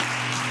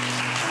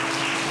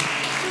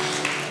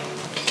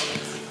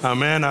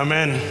Amén,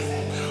 amén.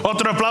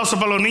 Otro aplauso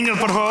para los niños,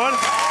 por favor.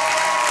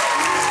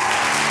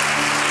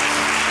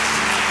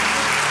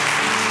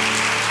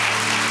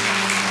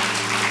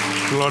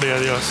 Gloria a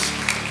Dios.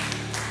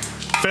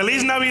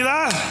 ¡Feliz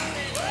Navidad!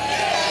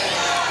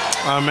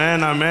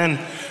 Amén, amén.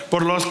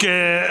 Por los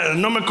que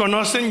no me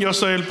conocen, yo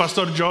soy el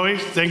pastor Joey.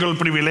 Tengo el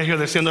privilegio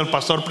de siendo el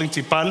pastor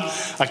principal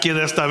aquí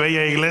de esta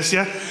bella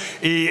iglesia.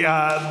 Y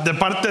de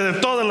parte de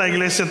toda la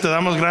iglesia te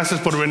damos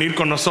gracias por venir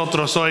con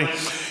nosotros hoy.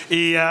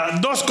 Y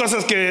dos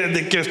cosas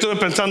que estuve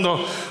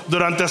pensando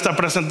durante esta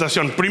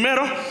presentación.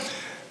 Primero,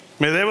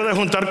 me debo de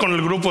juntar con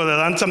el grupo de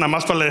danza nada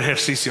más para el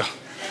ejercicio.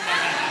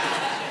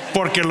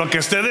 Porque lo que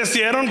ustedes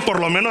hicieron, por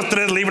lo menos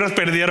 3 libras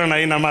perdieron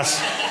ahí nada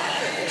más.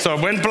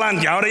 Buen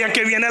plan. Y ahora ya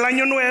que viene el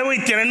año nuevo y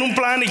tienen un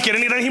plan y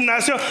quieren ir al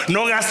gimnasio,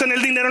 no gasten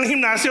el dinero en el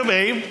gimnasio,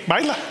 ve y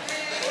baila.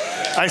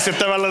 Ahí se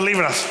te van las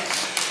libras.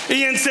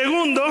 Y en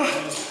segundo,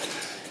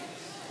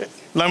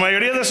 la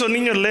mayoría de esos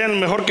niños leen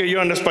mejor que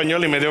yo en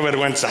español y me dio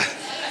vergüenza.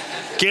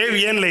 Qué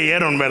bien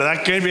leyeron,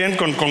 ¿verdad? Qué bien,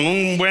 con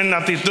un buen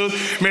actitud.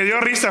 Me dio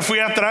risa, fui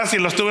atrás y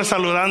los estuve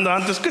saludando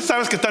antes. Que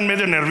sabes que están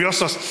medio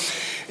nerviosos.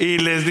 Y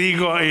les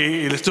digo,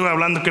 y les estuve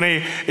hablando con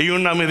ellos. Y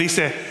una me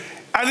dice,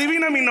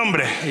 adivina mi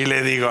nombre. Y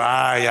le digo,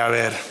 ay, a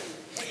ver,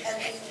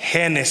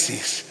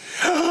 Génesis.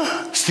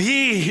 ¡Ah!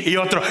 Sí, y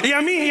otro, y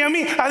a mí,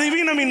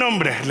 adivina mi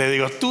nombre. Le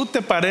digo, tú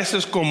te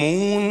pareces como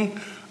un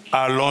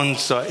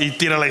Alonso. Y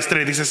tira la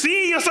estrella y dice,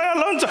 sí, yo soy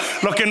Alonso.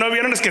 Lo que no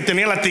vieron es que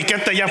tenía la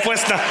etiqueta ya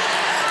puesta.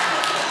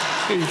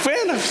 Y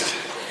bueno,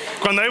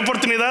 cuando hay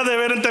oportunidad de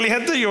ver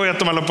inteligente, yo voy a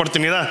tomar la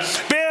oportunidad.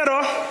 Pero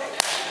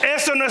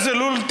eso no es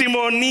el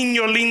último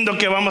niño lindo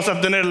que vamos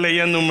a tener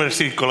leyendo un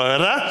versículo,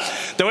 ¿verdad?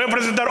 Te voy a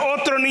presentar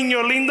otro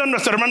niño lindo,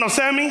 nuestro hermano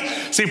Sammy.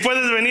 Si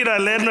puedes venir a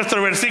leer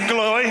nuestro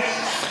versículo de hoy.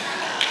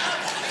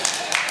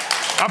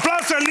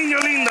 Aplauso al niño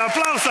lindo,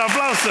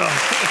 aplauso.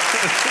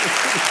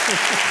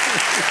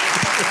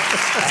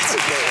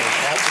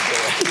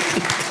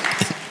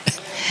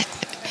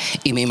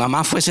 Y mi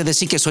mamá fuese a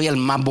decir que soy el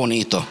más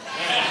bonito.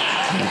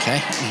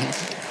 Okay.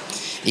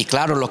 Y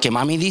claro, lo que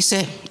mami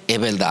dice es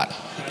verdad.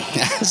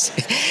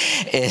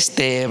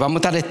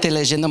 Vamos a estar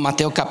leyendo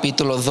Mateo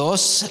capítulo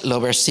 2,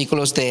 los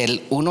versículos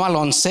del 1 al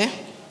 11.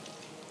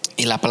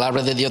 Y la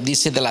palabra de Dios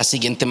dice de la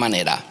siguiente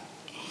manera: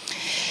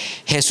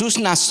 Jesús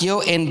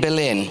nació en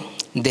Belén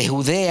de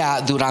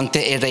Judea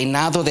durante el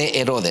reinado de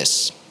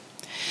Herodes.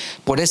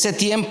 Por ese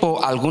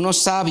tiempo, algunos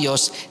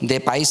sabios de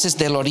países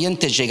del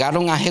oriente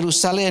llegaron a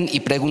Jerusalén y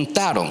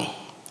preguntaron: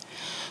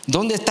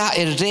 ¿dónde está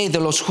el rey de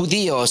los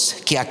judíos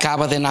que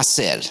acaba de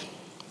nacer?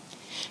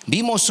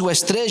 Vimos su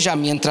estrella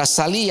mientras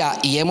salía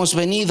y hemos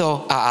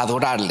venido a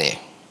adorarle.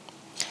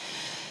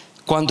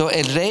 Cuando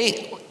el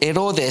rey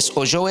Herodes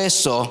oyó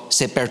eso,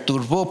 se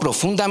perturbó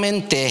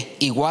profundamente,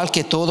 igual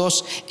que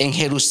todos en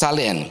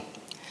Jerusalén.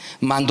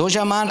 Mandó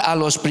llamar a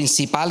los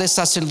principales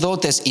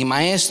sacerdotes y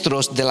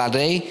maestros de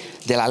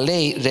la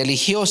ley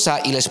religiosa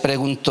y les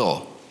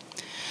preguntó: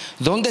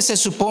 ¿dónde se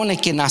supone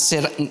que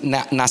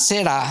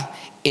nacerá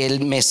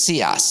el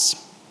Mesías?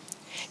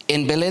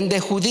 En Belén de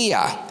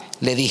Judea,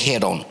 le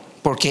dijeron,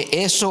 porque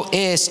eso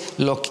es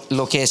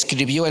lo que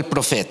escribió el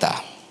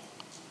profeta.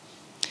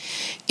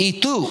 Y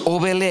tú, oh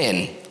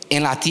Belén,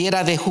 en la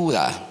tierra de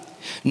Judá,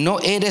 no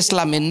eres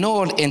la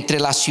menor entre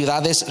las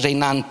ciudades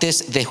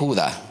reinantes de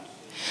Judá,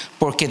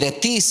 porque de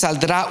ti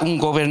saldrá un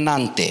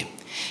gobernante,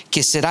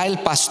 que será el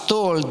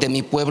pastor de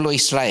mi pueblo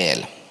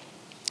Israel.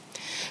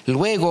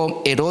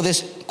 Luego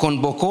Herodes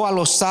convocó a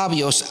los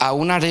sabios a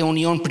una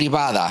reunión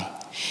privada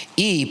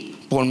y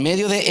por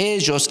medio de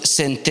ellos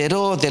se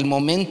enteró del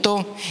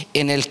momento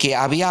en el que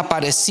había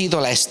aparecido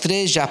la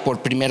estrella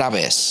por primera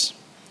vez.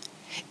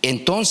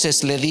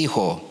 Entonces le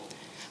dijo: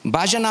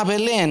 vayan a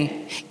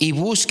Belén y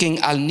busquen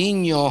al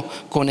niño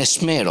con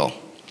esmero.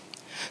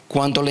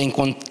 Cuando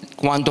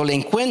le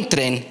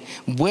encuentren,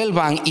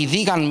 vuelvan y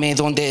díganme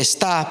dónde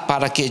está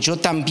para que yo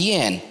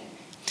también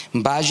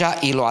vaya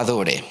y lo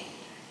adore.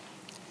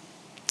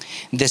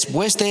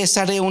 Después de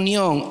esa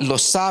reunión,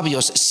 los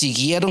sabios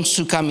siguieron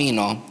su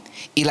camino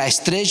y la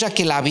estrella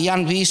que la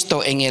habían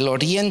visto en el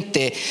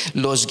oriente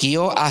los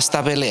guió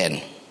hasta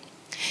Belén.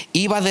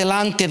 Iba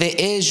delante de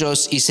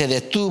ellos y se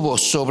detuvo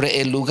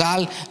sobre el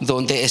lugar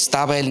donde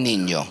estaba el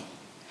niño.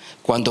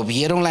 Cuando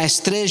vieron la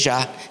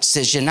estrella,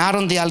 se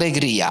llenaron de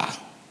alegría.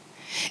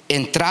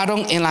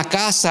 Entraron en la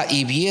casa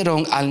y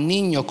vieron al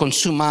niño con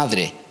su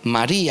madre,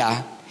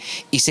 María,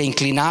 y se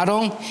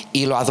inclinaron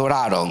y lo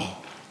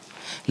adoraron.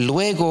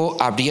 Luego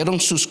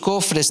abrieron sus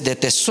cofres de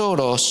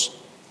tesoros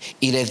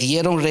y le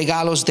dieron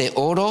regalos de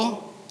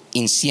oro,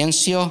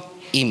 incienso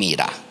y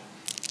mirra.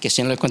 Que el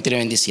Señor le continúe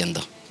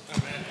bendiciendo.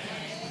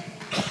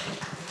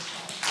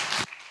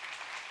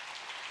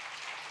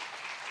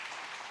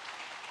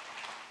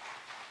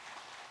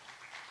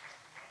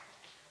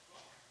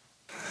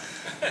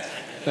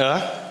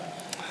 ¿verdad?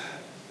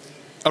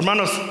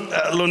 Hermanos,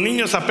 los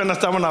niños apenas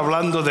estaban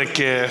hablando de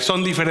que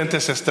son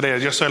diferentes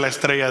estrellas. Yo soy la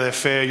estrella de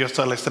fe, yo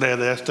soy la estrella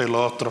de esto y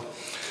lo otro.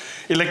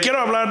 Y le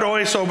quiero hablar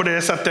hoy sobre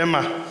ese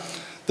tema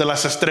de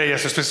las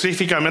estrellas,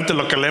 específicamente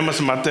lo que leemos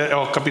en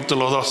Mateo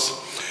capítulo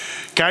 2.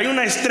 que hay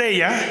una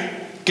estrella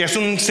que es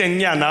un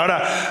señal.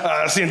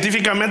 Ahora,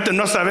 científicamente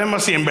no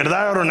sabemos si en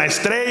verdad era una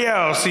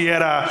estrella o si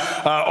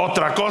era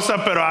otra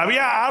cosa, pero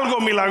había algo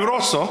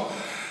milagroso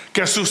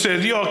que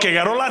sucedió, que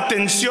agarró la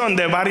atención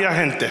de varias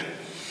gente.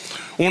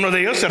 Uno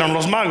de ellos eran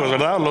los magos,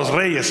 ¿verdad? Los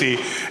reyes. Y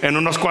en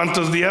unos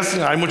cuantos días,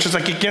 hay muchos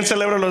aquí. ¿Quién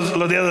celebra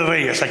los días de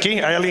reyes? ¿Aquí?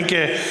 ¿Hay alguien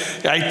que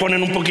ahí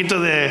ponen un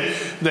poquito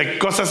de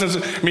cosas?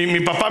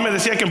 Mi papá me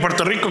decía que en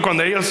Puerto Rico,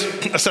 cuando ellos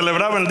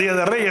celebraban el día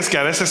de reyes, que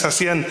a veces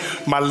hacían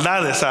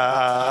maldades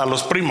a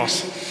los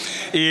primos.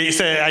 Y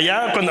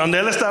allá donde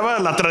él estaba,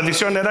 la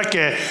tradición era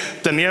que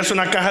tenías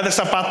una caja de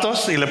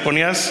zapatos y le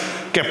ponías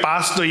que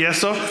pasto y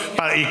eso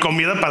y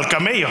comida para el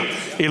camello,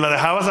 y lo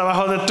dejabas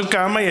abajo de tu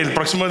cama, y el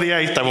próximo día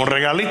ahí estaba un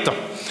regalito.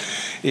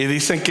 Y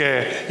dicen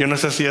que, yo no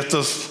sé si esto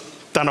es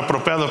tan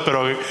apropiado,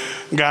 pero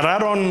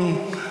agarraron,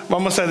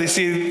 vamos a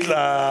decir,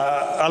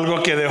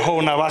 algo que dejó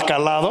una vaca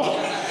al lado,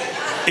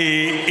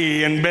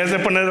 y en vez de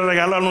poner el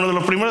regalo a uno de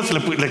los primos,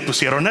 le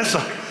pusieron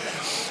eso.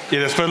 Y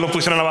después lo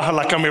pusieron abajo de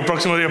la cama, y el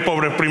próximo día el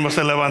pobre primo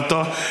se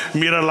levantó,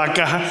 mira la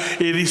caja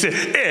y dice: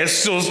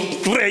 esos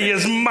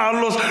reyes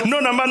malos,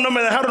 nada más no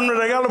me dejaron un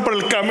regalo, pero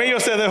el camello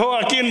se dejó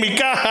aquí en mi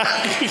caja.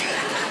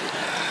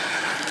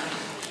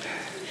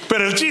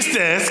 Pero el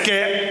chiste es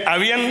que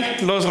habían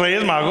los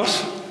reyes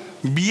magos,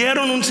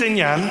 vieron un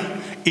señal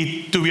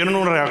y tuvieron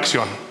una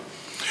reacción.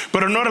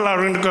 Pero no era la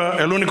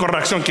única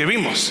reacción que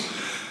vimos.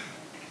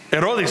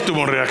 Herodes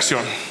tuvo una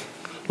reacción.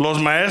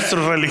 Los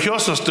maestros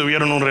religiosos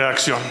tuvieron una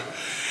reacción.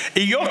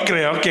 Y yo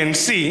creo que en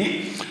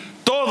sí,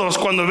 todos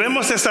cuando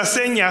vemos esa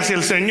seña hacia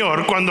el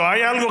Señor, cuando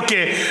hay algo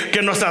que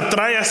nos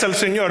atrae hacia el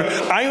Señor,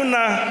 hay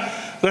una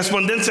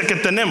respondencia que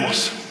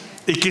tenemos.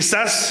 Y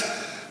quizás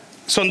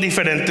son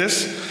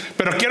diferentes,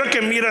 pero quiero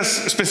que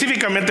mires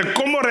específicamente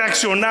cómo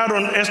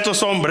reaccionaron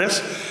estos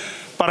hombres,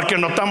 para que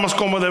notamos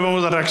cómo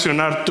debemos de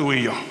reaccionar tú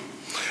y yo.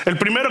 El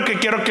primero que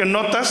quiero que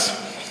notas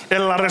es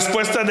la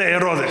respuesta de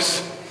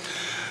Herodes.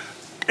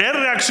 Él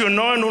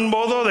reaccionó en un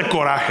modo de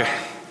coraje.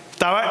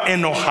 Estaba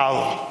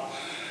enojado.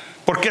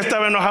 ¿Por qué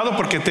estaba enojado?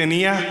 Porque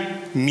tenía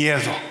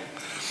miedo.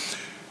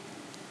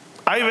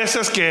 Hay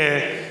veces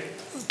que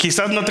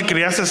quizás no te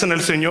criaste en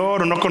el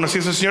Señor o no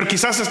conociste al Señor.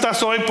 Quizás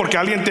estás hoy porque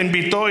alguien te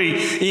invitó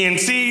y en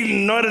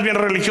sí no eres bien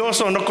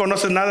religioso o no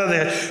conoces nada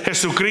de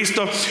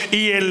Jesucristo.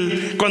 Y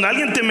cuando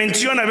alguien te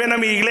menciona, ven a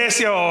mi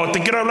iglesia o te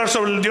quiero hablar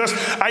sobre el Dios,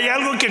 hay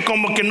algo que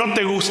como que no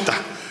te gusta.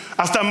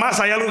 Hasta más,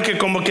 hay algo que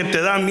como que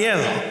te da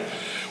miedo.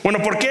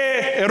 Bueno, ¿por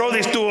qué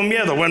Herodes tuvo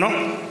miedo? Bueno,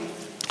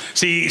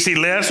 si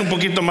lees un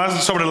poquito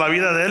más sobre la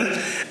vida de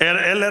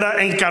él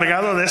era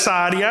encargado de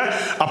esa área,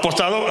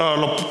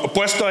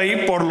 puesto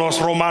ahí por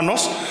los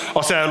romanos.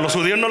 O sea, los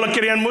judíos no lo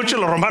querían mucho,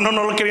 los romanos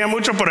no lo querían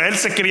mucho, pero él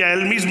se quería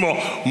él mismo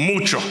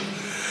mucho.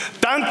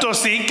 Tanto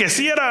así que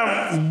sí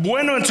era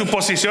bueno en su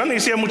posición y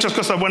hacía muchas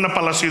cosas buenas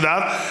para la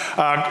ciudad,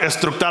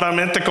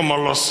 estructuralmente, como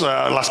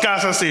las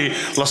casas y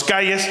las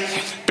calles.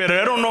 Pero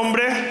era un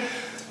hombre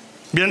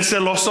bien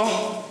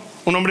celoso,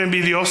 un hombre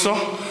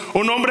envidioso,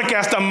 un hombre que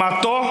hasta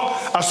mató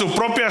a su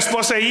propia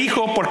esposa e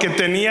hijo porque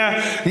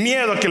tenía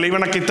miedo que le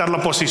iban a quitar la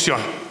posición.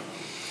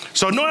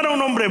 No era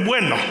un hombre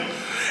bueno.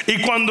 Y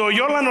cuando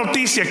oyó la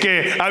noticia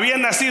que había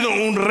nacido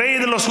un rey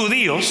de los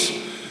judíos,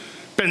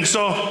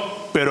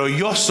 pensó: pero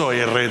yo soy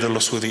el rey de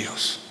los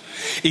judíos.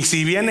 Y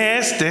si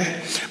viene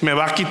me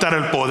va a quitar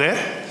el poder,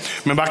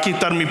 me va a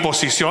quitar mi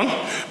posición,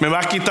 me va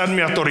a quitar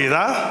mi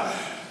autoridad,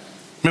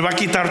 me va a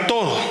quitar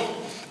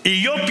todo.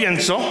 Y yo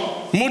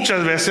pienso,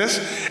 muchas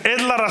veces,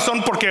 es la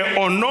razón por qué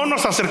o no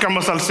nos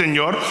acercamos al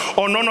Señor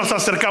o no nos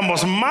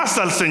acercamos más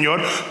al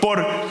Señor,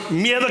 por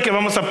miedo que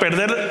vamos a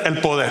perder el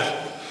poder.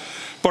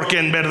 Porque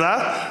en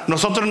verdad,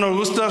 nosotros nos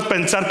gusta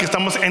pensar que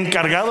estamos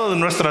encargados de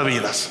nuestras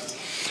vidas,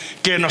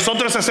 que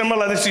nosotros hacemos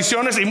las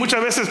decisiones, y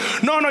muchas veces,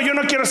 no, yo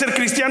no quiero ser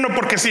cristiano,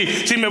 porque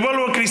si me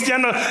vuelvo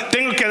cristiano,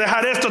 tengo que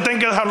dejar esto, tengo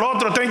que dejar lo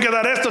otro, tengo que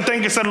dar esto,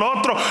 tengo que hacer lo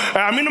otro.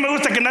 A mí no me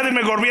gusta que nadie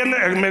me gobierne.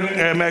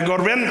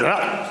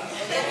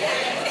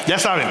 Ya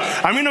saben,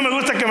 a mí no me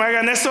gusta que me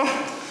hagan eso,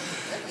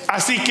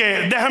 así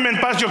que déjame en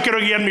paz, yo quiero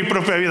guiar mi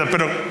propia vida.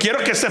 Pero quiero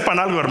que sepan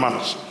algo,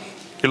 hermanos,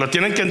 y lo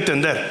tienen que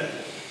entender.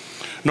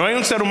 No hay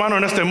un ser humano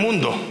en este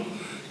mundo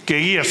que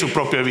guíe su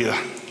propia vida.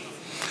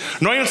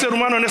 No hay un ser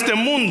humano en este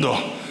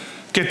mundo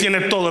que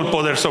tiene todo el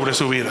poder sobre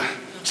su vida.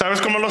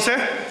 ¿Sabes cómo lo sé?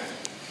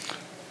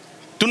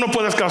 Tú no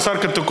puedes causar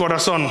que tu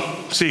corazón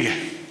siga.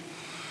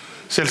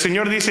 Si el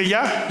Señor dice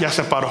ya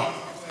se paró.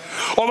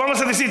 O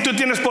vamos a decir, tú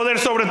tienes poder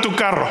sobre tu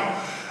carro.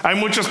 Hay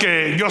muchos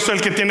que yo soy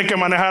el que tiene que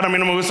manejar, a mí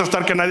no me gusta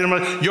estar que nadie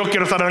más, yo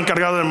quiero estar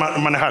encargado de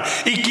manejar.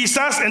 Y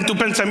quizás en tu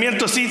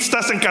pensamiento sí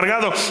estás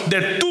encargado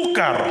de tu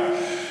carro,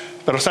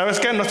 pero ¿sabes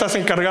qué? No estás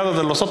encargado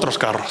de los otros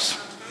carros.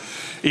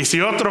 Y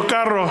si otro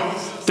carro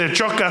te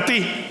choca a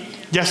ti,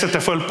 ya se te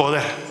fue el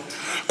poder.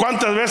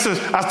 ¿Cuántas veces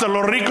hasta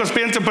los ricos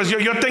piensan, pues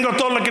yo tengo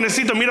todo lo que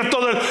necesito, mira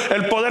todo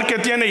el poder que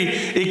tiene,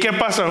 y ¿qué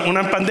pasa?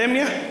 Una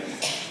pandemia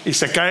y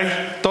se cae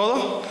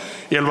todo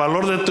y el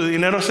valor de tu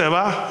dinero se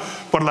va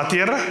por la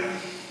tierra.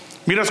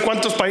 Miras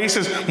cuántos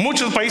países,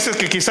 muchos países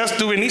que quizás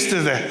tú viniste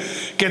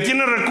que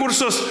tienen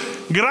recursos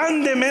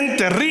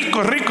grandemente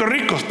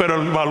ricos, pero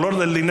el valor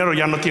del dinero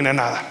ya no tiene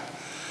nada.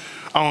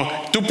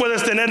 Tú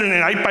puedes tener,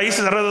 hay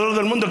países alrededor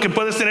del mundo que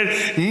puedes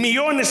tener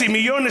millones y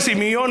millones y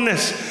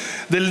millones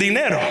del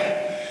dinero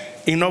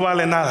y no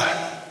vale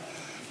nada,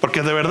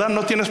 porque de verdad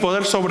no tienes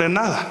poder sobre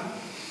nada.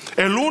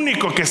 El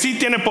único que sí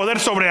tiene poder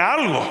sobre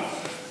algo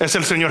es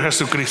el Señor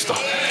Jesucristo.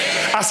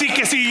 Así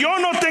que si yo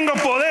no tengo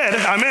poder,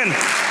 amén,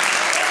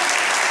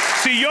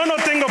 si yo no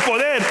tengo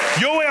poder,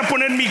 yo voy a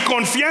poner mi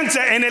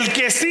confianza en el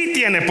que sí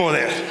tiene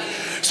poder.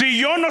 Si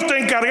yo no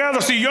estoy encargado,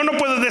 si yo no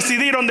puedo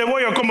decidir dónde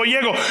voy o cómo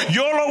llego,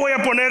 yo lo voy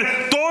a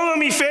poner toda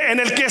mi fe en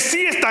el que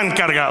sí está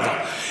encargado,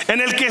 en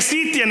el que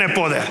sí tiene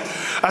poder.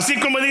 Así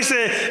como dice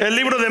el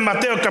libro de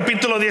Mateo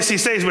capítulo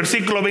 16,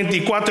 versículos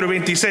 24 y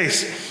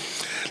 26.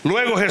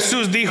 Luego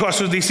Jesús dijo a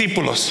sus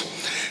discípulos: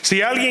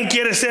 si alguien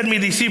quiere ser mi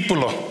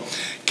discípulo,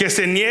 que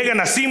se nieguen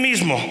a sí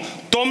mismo,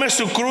 tome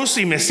su cruz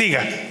y me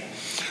siga.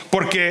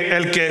 Porque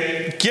el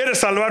que quiere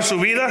salvar su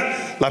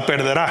vida, la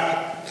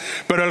perderá.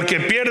 Pero el que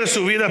pierde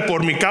su vida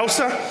por mi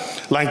causa,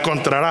 la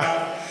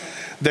encontrará.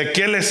 ¿De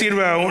qué le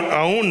sirve a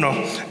uno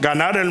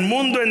ganar el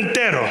mundo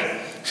entero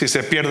si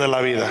se pierde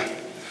la vida?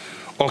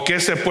 ¿O qué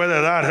se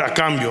puede dar a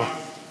cambio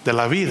de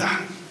la vida?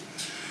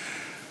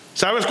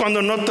 ¿Sabes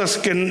cuando notas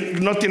que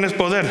no tienes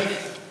poder?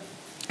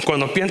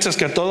 Cuando piensas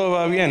que todo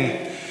va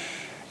bien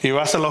y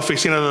vas a la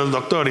oficina del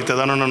doctor y te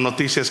dan unas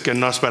noticias que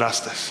no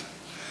esperaste.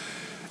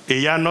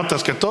 Y ya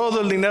notas que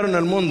todo el dinero en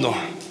el mundo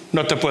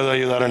no te puede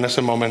ayudar en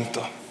ese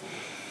momento.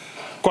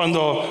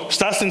 Cuando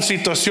estás en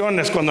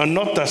situaciones, cuando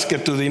notas que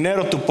tu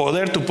dinero, tu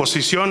poder, tu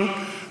posición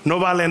no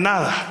vale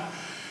nada,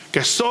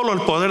 que solo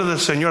el poder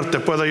del Señor te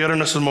puede ayudar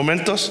en esos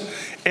momentos,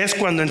 es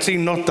cuando en sí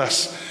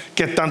notas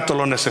que tanto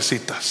lo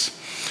necesitas.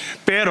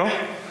 Pero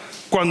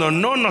cuando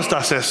no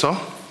notas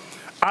eso,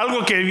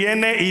 algo que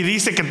viene y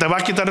dice que te va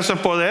a quitar ese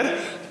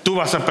poder, tú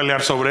vas a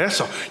pelear sobre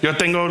eso. Yo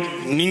tengo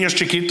niños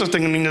chiquitos,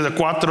 tengo niños de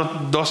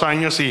 4, 2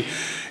 años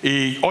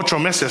y 8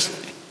 meses.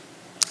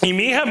 Y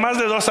mi hija más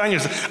de 2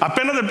 años,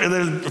 apenas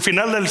del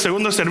final del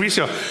segundo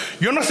servicio,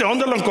 yo no sé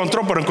dónde lo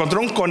encontró, pero encontró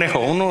un conejo,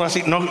 uno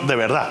así, no de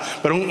verdad,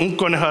 pero un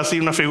conejo así,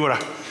 una figura.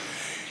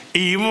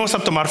 Y íbamos a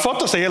tomar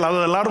fotos ahí al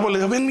lado del árbol. Le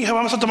digo: ven, mija,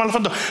 vamos a tomar la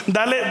foto.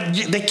 Dale,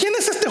 ¿de quién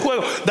es este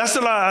juego?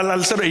 Dáselo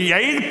al cerro. Y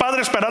ahí el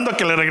padre esperando a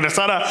que le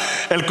regresara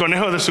el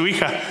conejo de su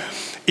hija.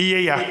 Y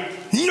ella: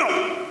 no.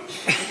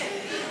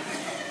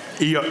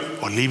 Y yo: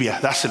 Olivia,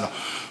 dáselo.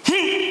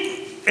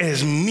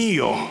 Es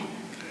mío.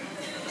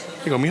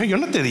 Digo: mija, yo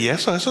no te di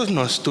eso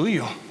no es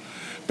tuyo.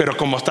 Pero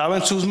como estaba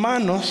en sus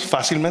manos,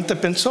 fácilmente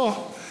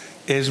pensó: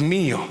 es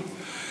mío.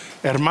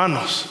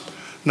 Hermanos,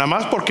 nada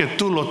más porque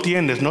tú lo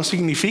tienes no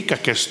significa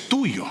que es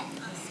tuyo.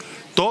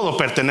 Todo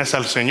pertenece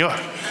al Señor.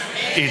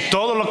 Y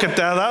todo lo que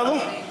te ha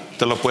dado,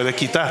 te lo puede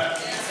quitar.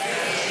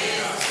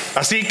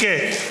 Así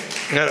que,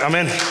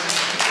 amén.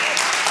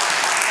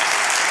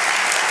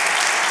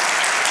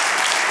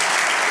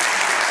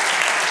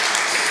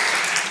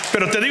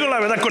 Pero te digo la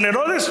verdad, con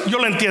Herodes yo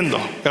lo entiendo.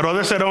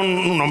 Herodes era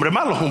un hombre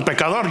malo, un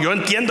pecador. Yo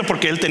entiendo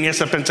porque él tenía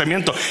ese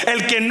pensamiento.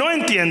 El que no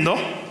entiendo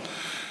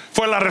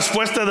fue la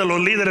respuesta de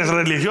los líderes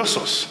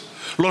religiosos,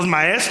 los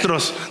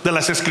maestros de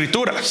las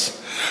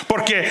escrituras,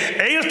 porque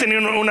ellos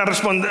tenían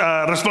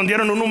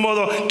respondieron en un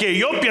modo que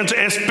yo pienso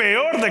es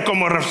peor de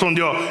cómo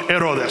respondió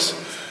Herodes,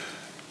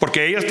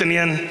 porque ellos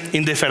tenían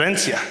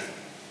indiferencia,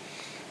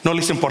 no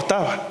les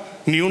importaba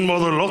ni un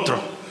modo o el otro.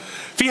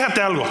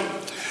 Fíjate algo,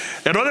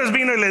 Herodes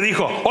vino y le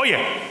dijo: oye,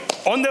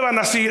 ¿dónde va a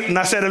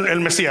nacer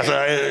el Mesías?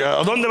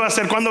 ¿Dónde va a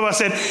ser? ¿Cuándo va a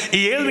ser?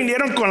 Y ellos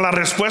vinieron con la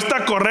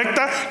respuesta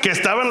correcta que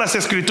estaba en las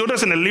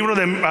escrituras, en el libro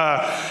de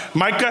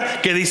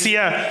Mica, que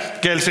decía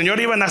que el Señor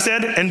iba a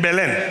nacer en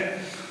Belén.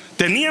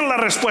 Tenían la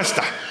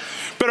respuesta.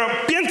 Pero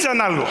piensa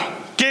en algo.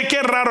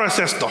 Qué raro es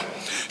esto.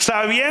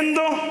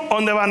 Sabiendo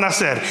dónde va a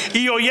nacer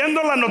y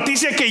oyendo la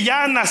noticia que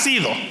ya ha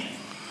nacido,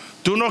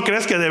 ¿tú no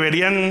crees que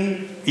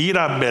deberían ir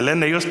a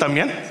Belén ellos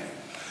también?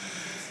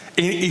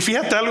 Y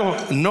fíjate algo,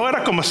 no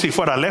era como si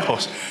fuera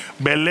lejos.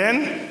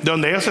 Belén, de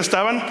donde ellos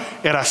estaban,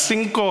 era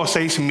 5 o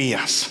 6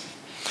 millas.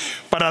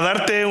 Para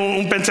darte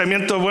un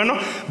pensamiento bueno,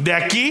 de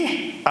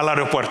aquí al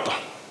aeropuerto.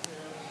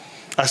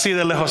 Así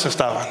de lejos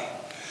estaban.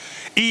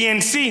 Y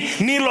en sí,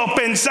 ni lo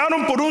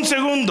pensaron por un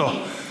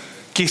segundo.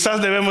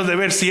 Quizás debemos de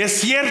ver si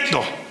es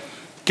cierto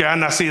que ha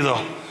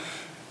nacido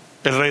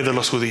el rey de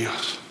los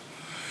judíos.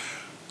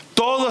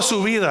 Toda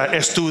su vida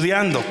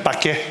estudiando, ¿para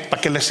qué?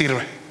 ¿Para qué le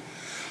sirve?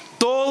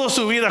 Toda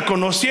su vida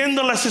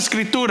conociendo las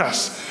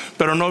escrituras,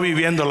 pero no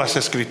viviendo las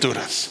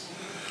escrituras.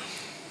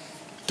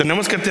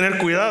 Tenemos que tener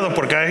cuidado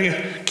porque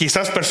hay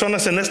quizás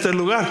personas en este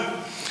lugar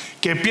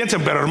que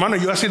piensan: pero hermano,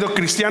 yo he sido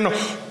cristiano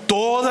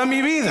toda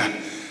mi vida.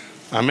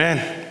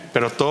 Amén.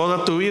 Pero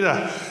toda tu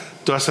vida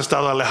tú has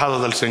estado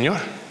alejado del Señor.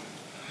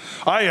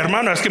 Ay,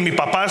 hermano, es que mi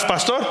papá es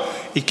pastor.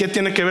 ¿Y qué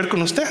tiene que ver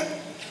con usted?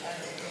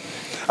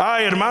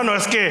 Ay, hermano,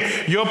 es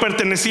que yo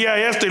pertenecía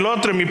a esto y lo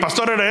otro, y mi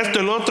pastor era esto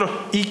y lo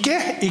otro. ¿Y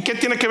qué? ¿Y qué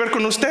tiene que ver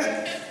con usted?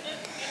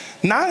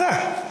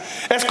 Nada.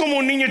 Es como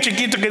un niño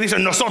chiquito que dice,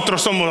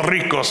 nosotros somos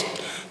ricos.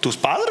 Tus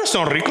padres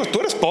son ricos, tú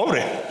eres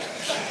pobre.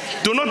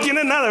 Tú no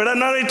tienes nada, ¿verdad?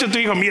 Nada ha dicho tu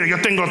hijo, mira,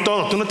 yo tengo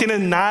todo. Tú no tienes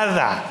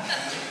nada.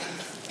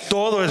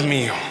 Todo es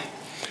mío.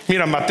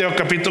 Mira, Mateo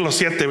capítulo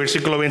 7,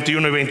 versículo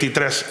 21 y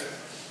 23.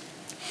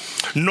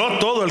 No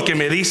todo el que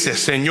me dice,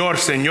 Señor,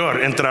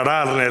 Señor,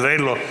 entrará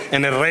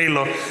en el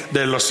reino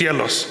de los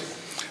cielos,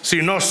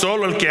 sino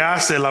solo el que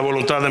hace la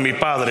voluntad de mi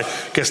Padre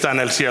que está en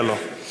el cielo.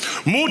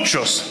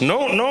 Muchos,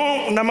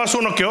 no nada más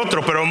uno que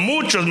otro, pero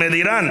muchos me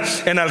dirán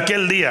en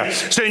aquel día,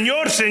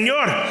 Señor,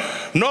 Señor,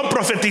 no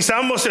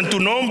profetizamos en tu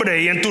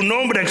nombre y en tu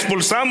nombre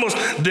expulsamos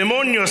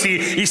demonios y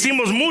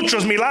hicimos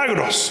muchos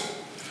milagros.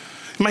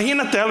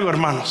 Imagínate algo,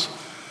 hermanos.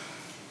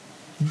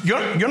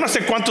 Yo no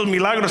sé cuántos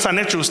milagros han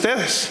hecho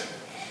ustedes.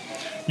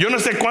 Yo no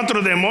sé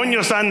cuántos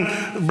demonios han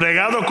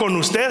bregado con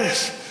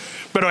ustedes.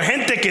 Pero hay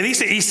gente que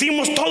dice,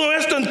 hicimos todo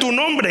esto en tu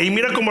nombre. Y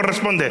mira cómo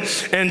responde.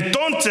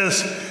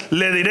 Entonces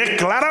le diré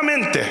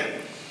claramente,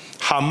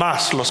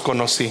 jamás los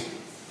conocí.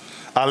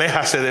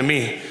 Aléjase de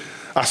mí,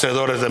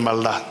 hacedores de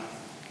maldad.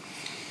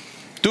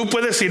 Tú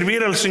puedes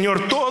servir al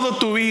Señor toda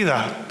tu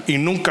vida y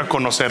nunca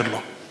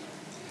conocerlo.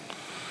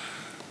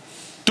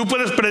 Tú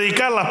puedes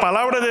predicar la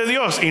palabra de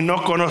Dios y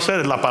no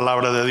conocer la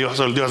palabra de Dios,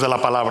 o el Dios de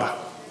la palabra.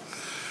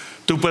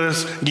 Tú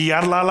puedes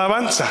guiar la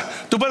alabanza.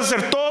 Tú puedes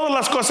hacer todas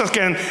las cosas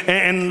que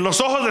en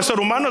los ojos del ser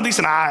humano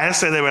dicen,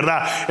 ese de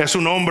verdad es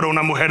un hombre o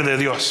una mujer de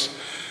Dios.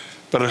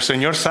 Pero el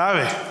Señor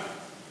sabe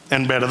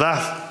en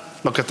verdad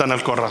lo que está en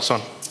el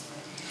corazón.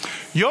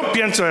 Yo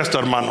pienso esto,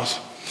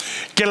 hermanos,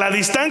 que la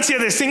distancia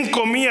de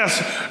 5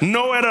 millas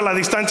no era la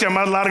distancia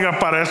más larga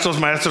para estos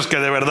maestros que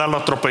de verdad lo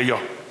atropelló.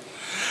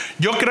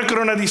 Yo creo que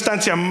era una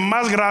distancia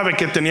más grave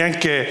que tenían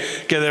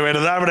que de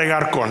verdad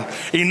bregar con.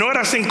 Y no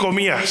era 5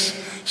 millas,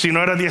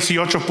 sino era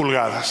 18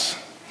 pulgadas.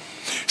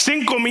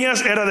 5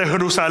 millas era de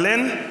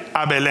Jerusalén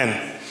a Belén.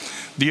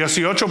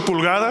 18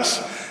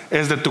 pulgadas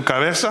es de tu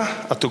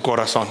cabeza a tu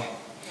corazón.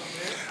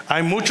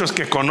 Hay muchos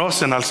que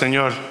conocen al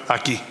Señor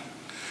aquí,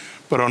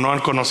 pero no han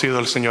conocido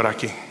al Señor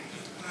aquí.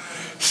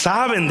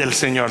 Saben del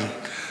Señor.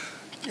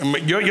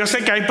 Yo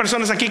sé que hay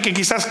personas aquí que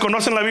quizás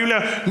conocen la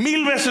Biblia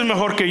 1000 veces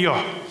mejor que yo.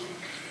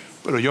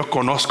 Pero yo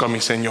conozco a mi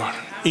Señor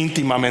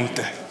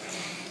íntimamente.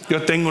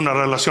 Yo tengo una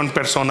relación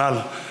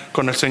personal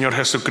con el Señor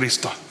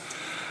Jesucristo.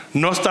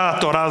 No está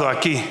atorado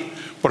aquí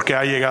porque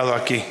ha llegado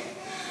aquí.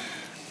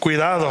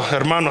 Cuidado,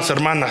 hermanos,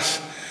 hermanas,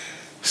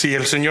 si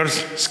el Señor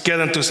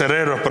queda en tu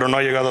cerebro pero no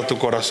ha llegado a tu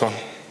corazón.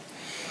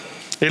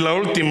 Y la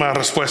última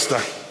respuesta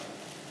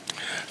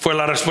fue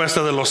la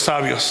respuesta de los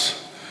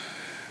sabios.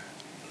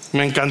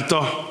 Me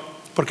encantó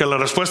porque la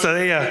respuesta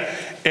de ella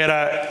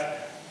era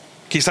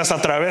quizás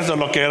a través de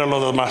lo que era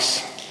lo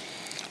demás.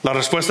 La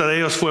respuesta de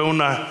ellos fue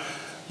una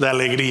de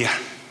alegría.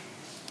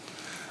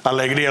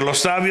 Alegría.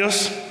 Los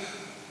sabios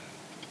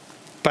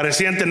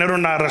parecían tener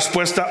una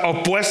respuesta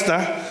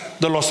opuesta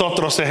de los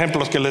otros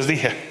ejemplos que les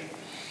dije.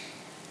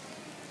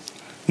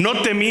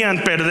 No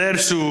temían perder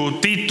su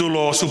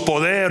título, su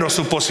poder o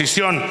su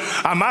posición.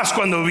 Además,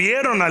 cuando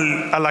vieron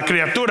a la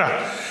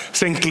criatura,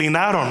 se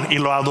inclinaron y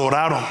lo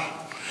adoraron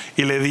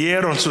y le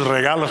dieron sus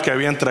regalos que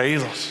habían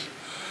traído.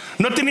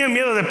 No tenían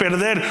miedo de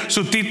perder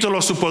su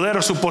título, su poder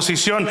o su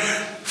posición.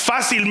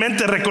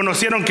 Fácilmente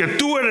reconocieron que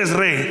tú eres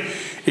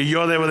rey y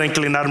yo debo de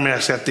inclinarme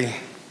hacia ti.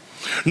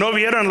 No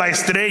vieron la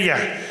estrella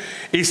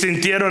y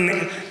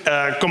sintieron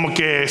como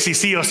que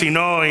sí o si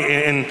no,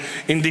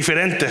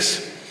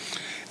 indiferentes.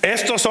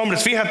 Estos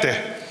hombres, fíjate,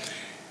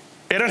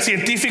 eran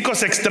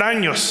científicos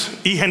extraños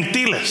y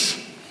gentiles.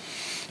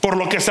 Por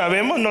lo que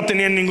sabemos, no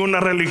tenían ninguna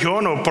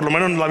religión, o por lo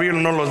menos la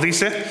Biblia no los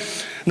dice.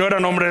 No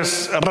eran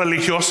hombres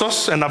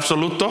religiosos en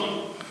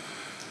absoluto,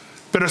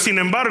 pero sin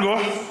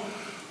embargo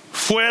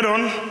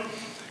fueron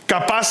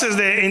capaces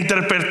de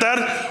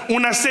interpretar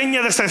una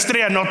seña de esa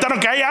estrella. Notaron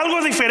que hay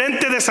algo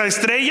diferente de esa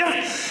estrella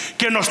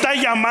que nos está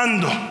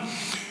llamando,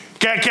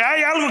 que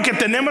hay algo que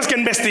tenemos que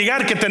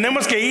investigar, que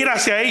tenemos que ir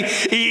hacia ahí.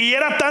 Y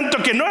era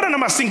tanto que no eran nada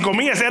más 5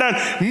 millas, eran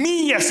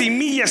millas y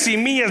millas y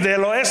millas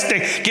del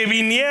oeste que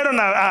vinieron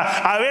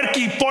a ver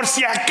que por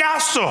si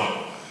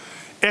acaso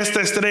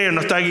esta estrella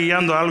nos está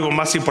guiando a algo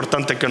más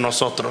importante que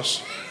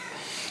nosotros.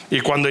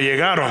 Y cuando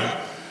llegaron,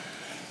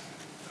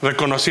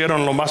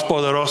 reconocieron lo más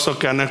poderoso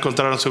que han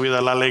encontrado en su vida,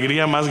 la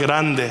alegría más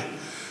grande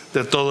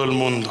de todo el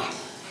mundo.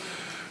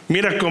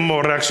 Mira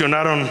cómo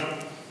reaccionaron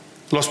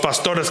los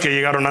pastores que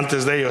llegaron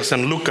antes de ellos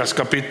en Lucas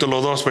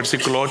capítulo 2,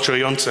 versículo 8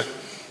 y 11.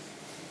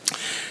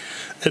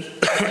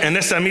 En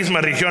esa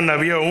misma región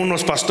había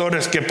unos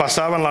pastores que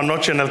pasaban la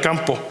noche en el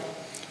campo,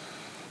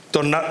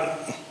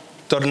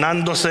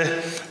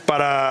 tornándose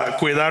para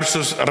cuidar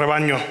sus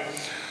rebaños.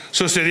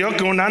 Sucedió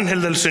que un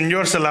ángel del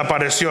Señor se le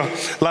apareció.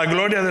 La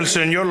gloria del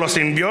Señor los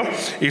envió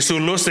y su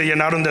luz se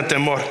llenaron de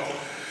temor.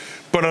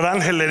 Pero el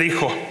ángel le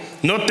dijo: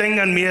 no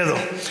tengan miedo,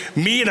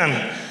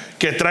 miran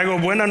que traigo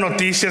buenas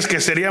noticias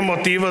que sería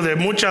motivo de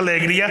mucha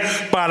alegría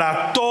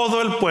para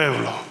todo el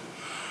pueblo.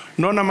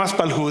 No nada más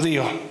para el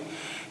judío,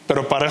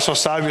 pero para esos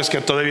sabios que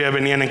todavía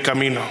venían en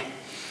camino.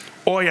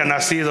 Hoy ha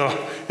nacido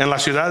en la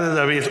ciudad de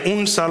David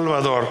un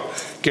Salvador,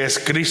 que es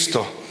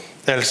Cristo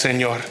el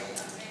Señor.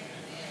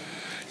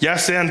 Ya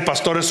sean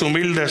pastores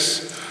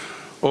humildes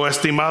o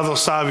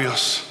estimados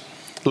sabios,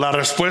 la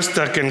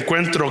respuesta que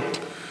encuentro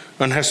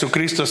en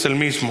Jesucristo es el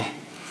mismo.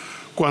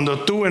 Cuando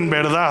tú en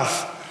verdad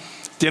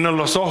tienes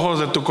los ojos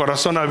de tu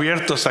corazón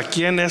abiertos a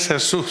quién es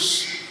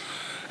Jesús,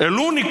 la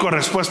única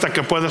respuesta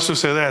que puede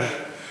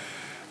suceder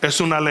es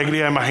una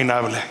alegría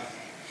imaginable.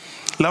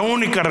 La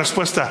única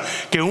respuesta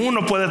que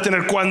uno puede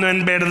tener cuando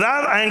en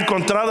verdad ha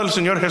encontrado al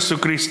Señor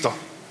Jesucristo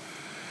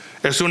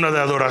es una de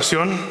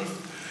adoración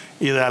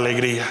y de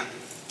alegría.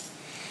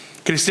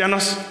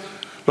 Cristianos,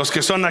 los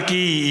que son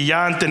aquí y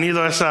ya han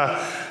tenido esa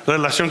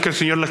relación con el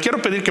Señor, les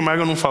quiero pedir que me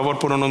hagan un favor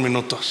por unos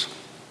minutos.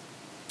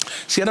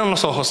 Cierren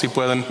los ojos si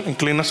pueden,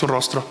 inclina su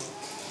rostro.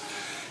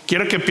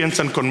 Quiero que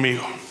piensen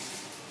conmigo.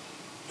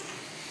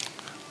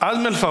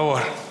 Hazme el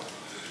favor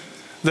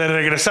de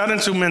regresar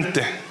en su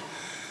mente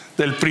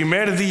del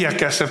primer día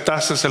que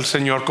aceptaste al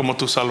Señor como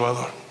tu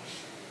Salvador.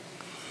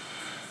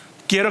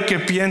 Quiero que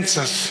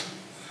pienses,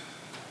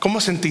 ¿cómo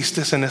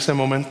sentiste en ese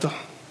momento?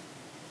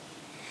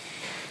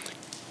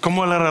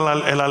 ¿Cómo era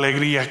la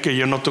alegría que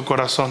llenó tu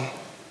corazón?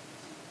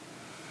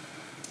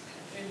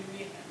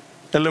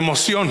 La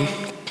emoción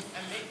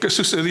que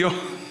sucedió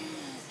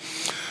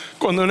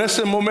cuando en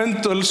ese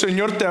momento el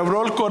Señor te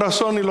abrió el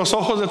corazón y los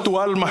ojos de tu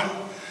alma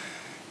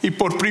y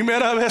por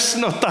primera vez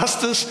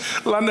notaste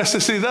la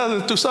necesidad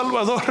de tu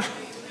Salvador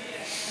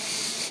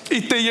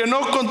y te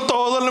llenó con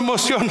toda la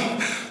emoción.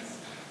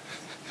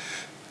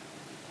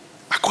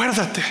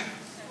 Acuérdate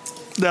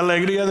de la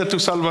alegría de tu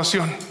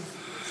salvación,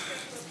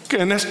 que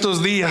en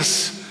estos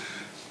días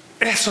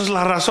eso es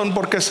la razón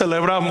por qué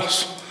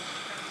celebramos,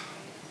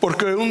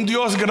 porque un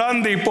Dios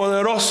grande y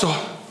poderoso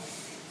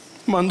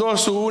mandó a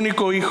su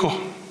único Hijo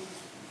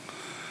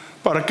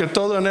para que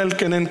todo en Él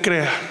que en Él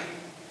crea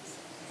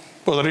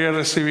podría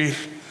recibir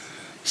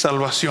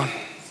salvación.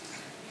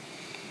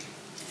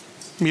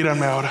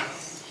 Mírame ahora,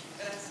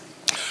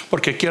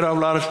 porque quiero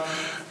hablar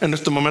en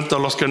este momento a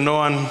los que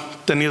no han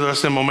tenido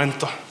ese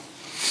momento.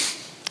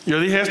 Yo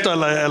dije esto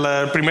en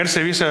el primer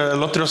servicio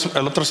la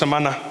otra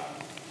semana.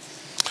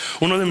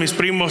 Uno de mis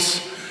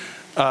primos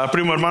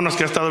hermanos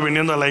que ha estado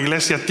viniendo a la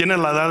iglesia tiene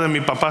la edad de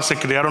mi papá, se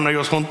criaron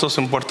ellos juntos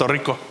en Puerto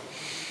Rico.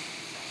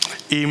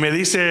 Y me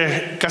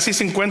dice, casi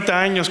 50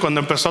 años cuando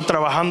empezó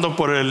trabajando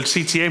por el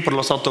CTA, por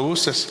los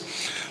autobuses,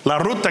 la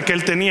ruta que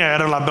él tenía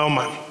era la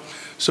Belmont.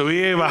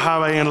 Subía y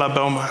bajaba ahí en la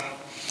Belmont.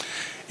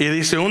 Y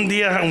dice, un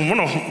día,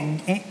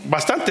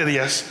 bastante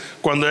días,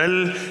 cuando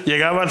él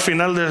llegaba al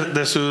final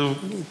de su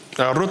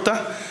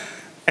ruta,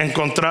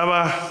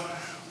 encontraba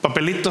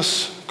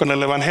papelitos con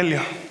el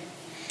Evangelio.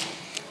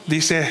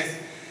 Dice,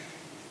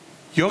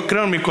 yo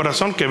creo en mi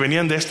corazón que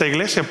venían de esta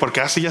iglesia,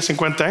 porque hace ya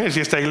 50 años y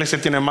esta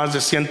iglesia tiene más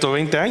de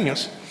 120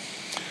 años.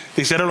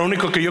 Dice, era lo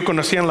único que yo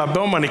conocía en la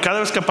Belmont y cada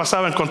vez que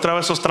pasaba encontraba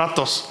esos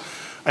tratos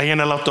ahí en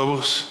el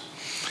autobús.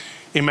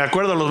 Y me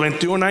acuerdo a los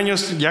 21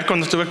 años, ya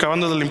cuando estuve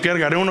acabando de limpiar,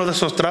 agarré uno de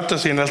esos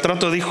tratos y en el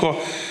trato dijo,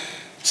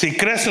 si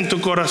crees en tu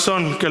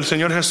corazón que el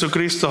Señor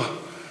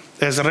Jesucristo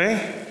es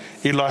Rey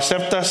y lo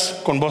aceptas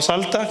con voz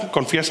alta,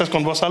 confiesas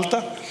con voz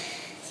alta,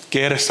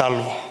 que eres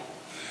salvo.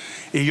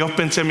 Y yo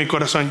pensé en mi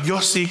corazón,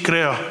 yo sí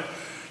creo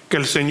que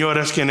el Señor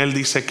es quien Él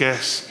dice que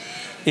es.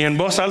 Y en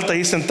voz alta,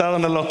 ahí sentado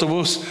en el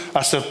autobús,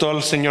 aceptó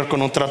al Señor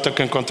con un trato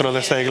que encontró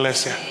de esa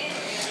iglesia.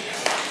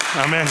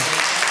 Amén.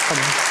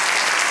 Amén.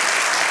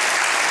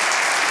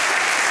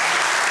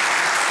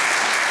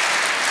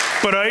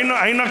 Pero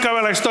ahí no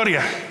acaba la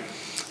historia.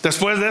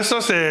 Después de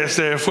eso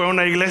se fue a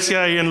una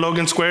iglesia ahí en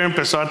Logan Square,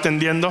 empezó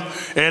atendiendo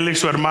él y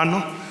su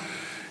hermano.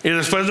 Y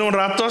después de un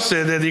rato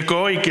se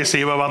dedicó y que se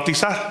iba a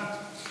bautizar.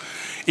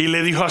 Y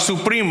le dijo a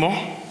su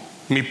primo,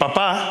 mi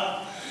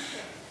papá,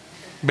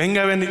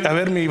 venga a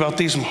ver mi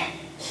bautismo.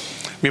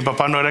 Mi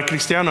papá no era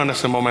cristiano en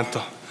ese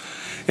momento.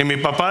 Y mi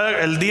papá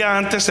el día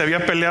antes se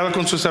había peleado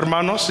con sus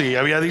hermanos y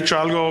había dicho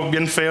algo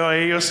bien feo a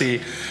ellos y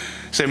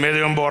se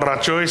medio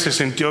emborrachó y se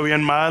sintió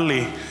bien mal.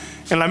 Y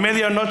en la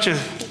medianoche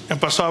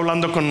empezó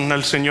hablando con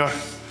el Señor.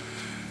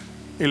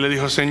 Y le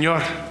dijo,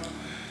 Señor,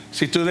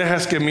 si tú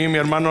dejas que mí y mi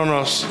hermano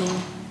nos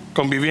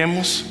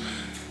convivimos,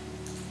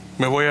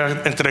 me voy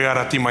a entregar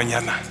a ti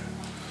mañana.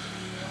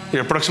 Y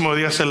el próximo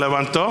día se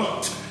levantó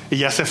y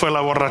ya se fue a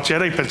la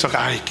borrachera y pensó,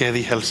 ay, ¿qué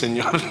dije al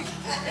Señor?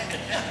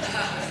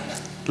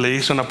 Le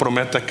hice una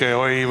promesa que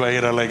hoy iba a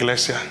ir a la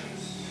iglesia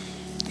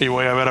y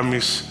voy a ver a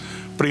mis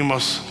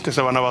primos que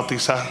se van a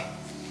bautizar.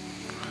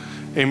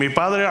 Y mi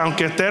padre,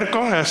 aunque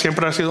terco,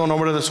 siempre ha sido un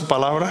hombre de su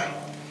palabra.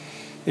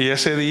 Y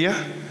ese día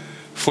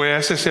fue a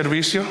ese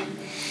servicio,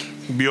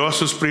 vio a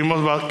sus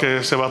primos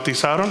que se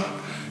bautizaron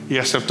y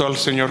aceptó al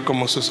Señor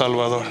como su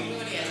Salvador.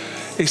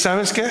 ¿Y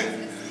sabes qué?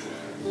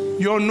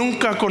 Yo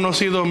nunca he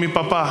conocido a mi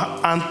papá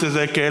antes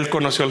de que él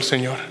conoció al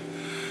Señor.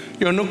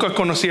 Yo nunca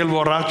conocí el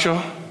borracho,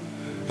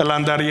 el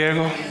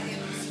andariego,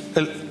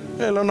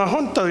 el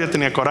enojón todavía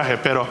tenía coraje,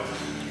 pero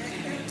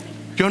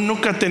yo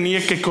nunca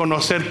tenía que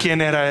conocer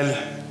quién era él.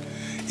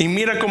 Y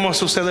mira cómo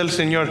sucede el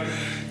Señor.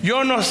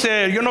 Yo no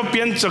sé, yo no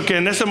pienso que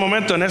en ese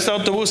momento, en ese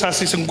autobús,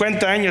 hace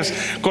 50 años,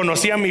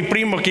 conocí a mi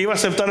primo que iba a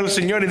aceptar al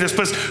Señor, y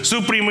después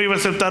su primo iba a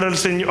aceptar al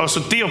Señor, o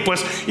su tío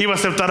pues iba a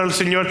aceptar al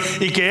Señor,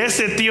 y que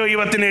ese tío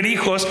iba a tener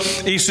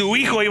hijos, y su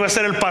hijo iba a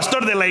ser el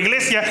pastor de la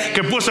iglesia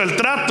que puso el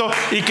trato,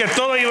 y que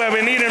todo iba a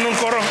venir en un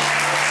coro.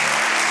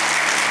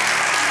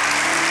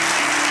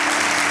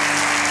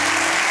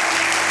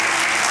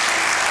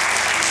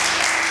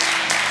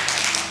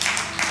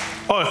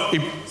 Oh,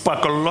 y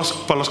para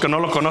los que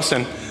no lo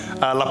conocen,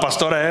 la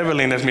pastora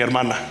Evelyn es mi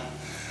hermana,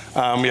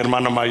 mi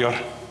hermano mayor.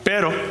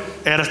 Pero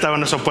ella estaba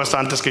en ese puesto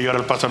antes que yo era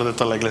el pastor de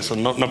toda la iglesia.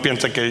 No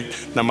piense que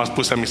nada más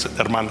puse a mis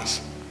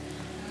hermanas.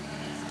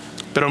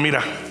 Pero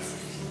mira,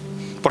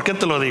 ¿por qué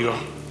te lo digo?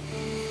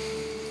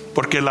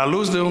 Porque la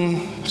luz de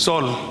un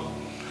sol,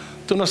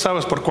 tú no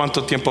sabes por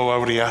cuánto tiempo va a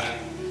brillar.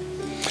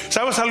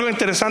 ¿Sabes algo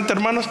interesante,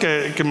 hermanos,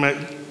 que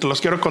te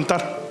los quiero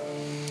contar?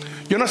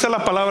 Yo no sé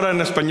la palabra en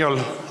español,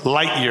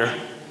 light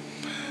year,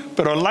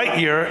 pero light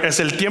year es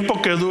el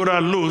tiempo que dura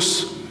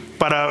luz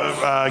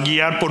para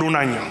guiar por un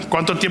año.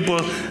 ¿Cuánto tiempo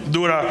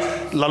dura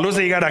la luz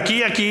de llegar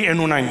aquí en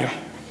un año?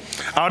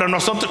 Ahora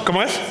nosotros,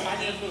 ¿cómo es?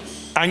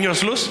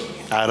 Años luz.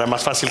 Era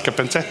más fácil que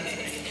pensé.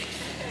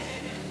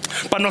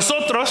 Para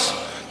nosotros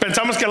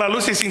pensamos que la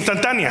luz es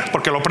instantánea,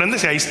 porque lo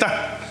prendes y ahí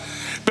está.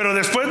 Pero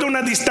después de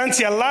una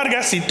distancia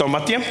larga sí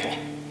toma tiempo.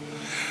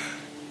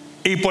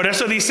 Y por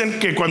eso dicen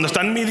que cuando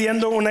están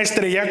midiendo una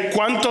estrella,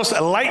 ¿cuántos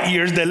light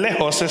years de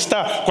lejos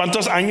está?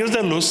 ¿Cuántos años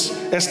de luz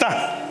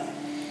está?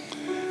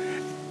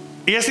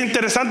 Y es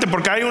interesante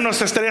porque hay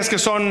unas estrellas que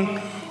son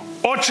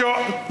 8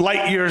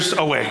 light years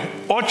away,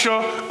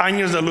 8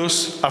 años de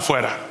luz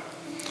afuera.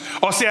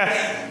 O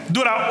sea,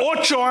 dura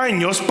 8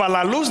 años para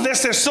la luz de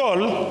ese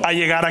sol a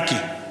llegar aquí.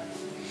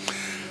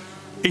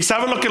 ¿Y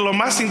sabes lo que es lo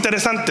más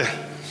interesante?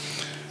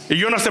 Y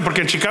yo no sé,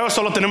 porque en Chicago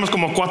solo tenemos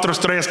como 4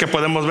 estrellas que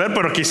podemos ver,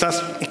 pero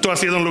quizás tú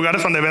has ido en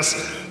lugares donde ves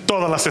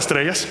todas las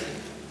estrellas.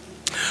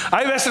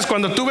 Hay veces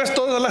cuando tú ves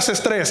todas las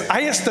estrellas,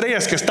 hay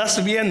estrellas que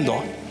estás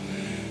viendo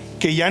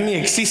que ya ni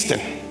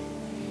existen,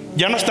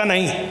 ya no están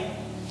ahí.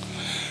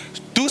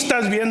 Tú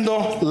estás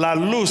viendo la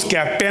luz que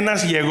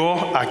apenas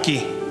llegó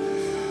aquí,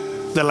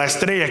 de la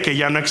estrella que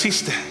ya no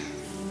existe.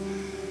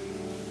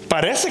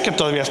 Parece que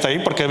todavía está ahí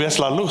porque ves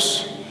la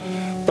luz,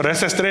 pero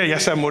esa estrella ya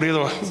se ha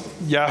morido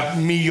ya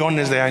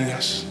millones de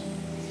años.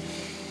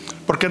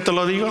 ¿Por qué te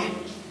lo digo?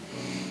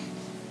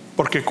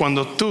 Porque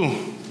cuando tú,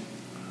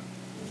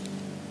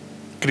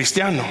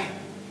 cristiano,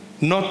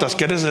 notas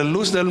que eres la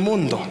luz del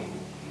mundo,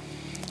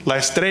 la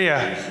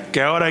estrella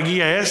que ahora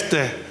guía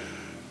esta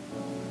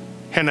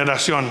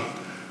generación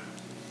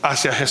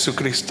hacia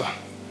Jesucristo,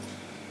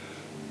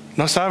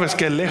 no sabes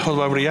qué lejos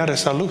va a brillar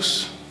esa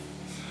luz.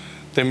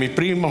 De mi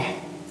primo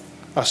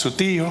a su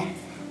tío,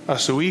 a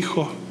su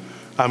hijo,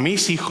 a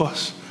mis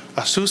hijos,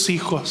 a sus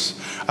hijos,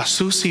 a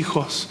sus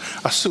hijos,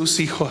 a sus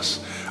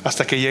hijos,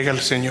 hasta que llegue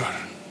el Señor.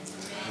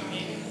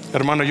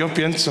 Hermano, yo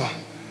pienso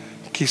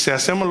que si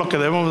hacemos lo que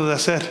debemos de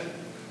hacer,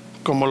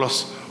 como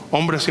los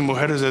hombres y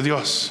mujeres de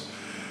Dios,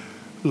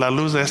 la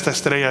luz de esta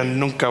estrella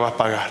nunca va a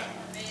apagar.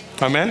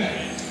 Amén.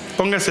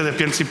 Pónganse de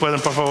pie si pueden,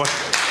 por favor.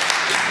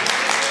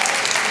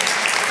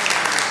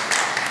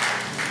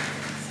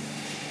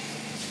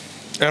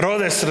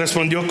 Herodes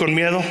respondió con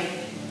miedo.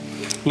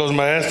 Los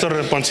maestros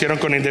respondieron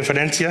con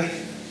indiferencia.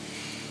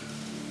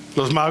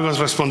 Los magos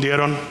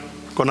respondieron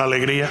con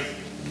alegría.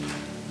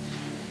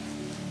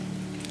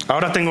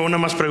 Ahora tengo una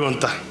más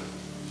pregunta.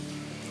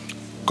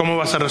 ¿Cómo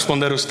vas a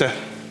responder usted?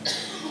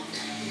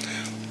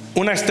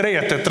 Una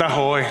estrella te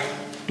trajo hoy.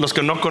 Los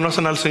que no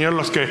conocen al Señor,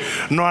 los que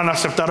no han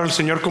aceptado al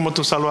Señor como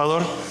tu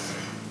Salvador,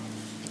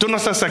 tú no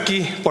estás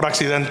aquí por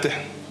accidente.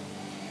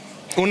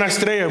 Una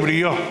estrella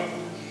brilló.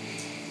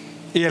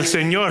 Y el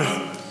Señor,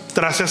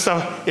 tras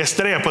esta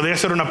estrella, podría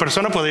ser una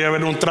persona, podría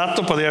haber un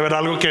trato, podría haber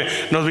algo que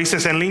nos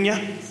dices en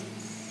línea.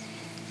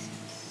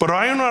 Pero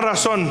hay una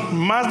razón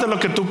más de lo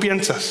que tú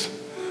piensas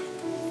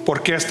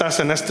por qué estás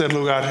en este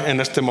lugar, en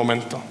este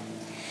momento.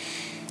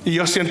 Y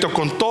yo siento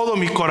con todo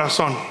mi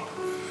corazón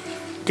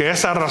que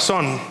esa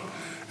razón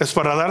es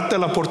para darte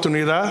la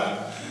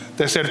oportunidad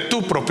de hacer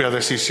tu propia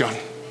decisión.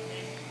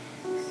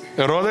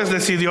 Herodes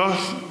decidió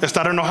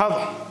estar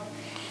enojado.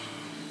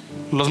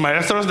 Los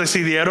maestros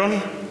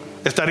decidieron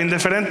estar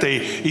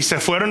indiferentes y se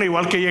fueron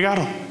igual que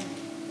llegaron.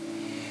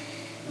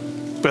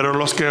 Pero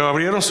los que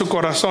abrieron su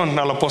corazón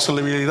a la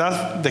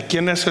posibilidad de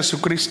quién es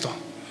Jesucristo,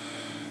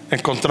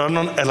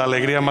 encontraron la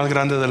alegría más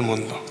grande del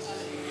mundo.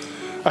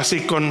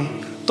 Así, con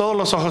todos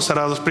los ojos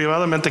cerrados,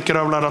 privadamente quiero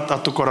hablar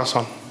a tu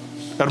corazón.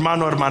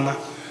 Hermano, hermana,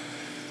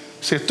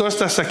 si tú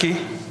estás aquí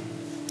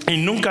y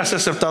nunca has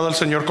aceptado al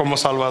Señor como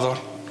Salvador,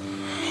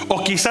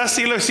 o quizás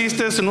sí lo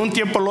hiciste en un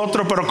tiempo o el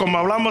otro, pero como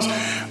hablamos,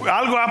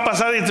 algo ha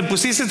pasado y te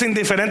pusiste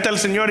indiferente al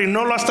Señor y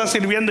no lo estás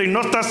sirviendo y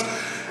no estás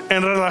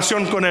en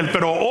relación con Él,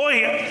 pero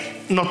hoy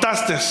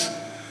notaste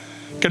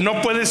que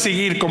no puedes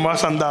seguir como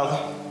has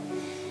andado.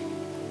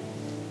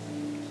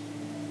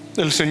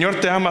 El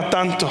Señor te ama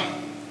tanto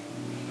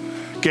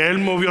que Él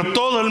movió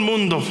todo el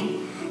mundo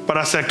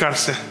para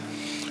acercarse.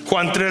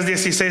 Juan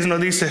 3:16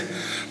 nos dice: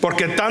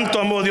 porque tanto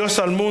amó Dios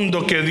al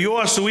mundo que dio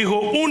a su Hijo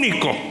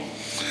único,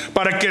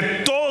 para que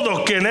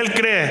todo que en Él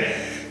cree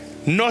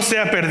no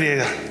sea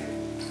perdida,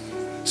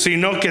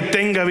 sino que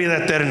tenga vida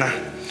eterna.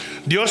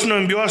 Dios no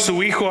envió a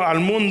su Hijo al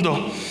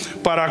mundo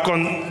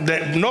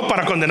no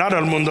para condenar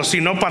al mundo,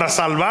 sino para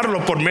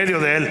salvarlo por medio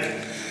de Él.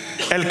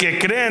 El que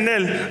cree en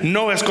Él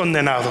no es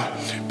condenado,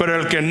 pero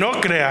el que no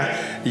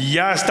crea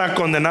ya está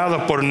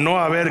condenado por no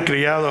haber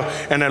creído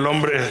en el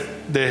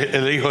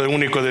el Hijo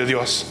único de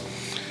Dios.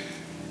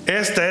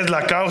 Esta es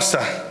la causa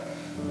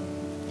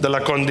de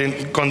la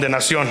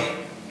condenación,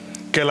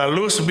 que la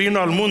luz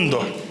vino al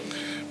mundo,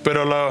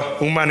 pero la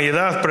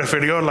humanidad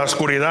prefirió la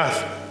oscuridad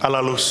a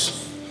la luz,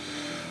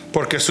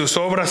 porque sus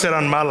obras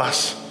eran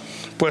malas.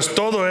 Pues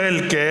todo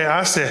el que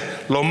hace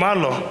lo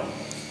malo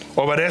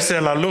obedece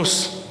a la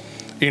luz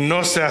y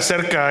no se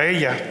acerca a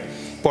ella,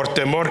 por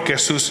temor que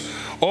sus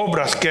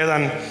obras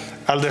quedan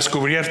al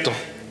descubierto.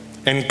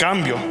 En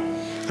cambio,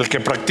 el que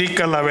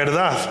practica la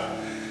verdad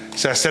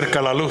se acerca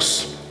a la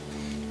luz,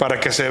 para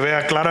que se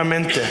vea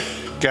claramente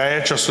que ha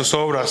hecho sus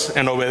obras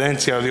en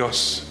obediencia a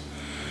Dios.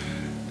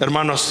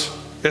 Hermanos,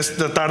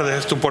 esta tarde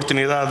es tu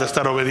oportunidad de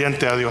estar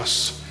obediente a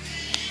Dios.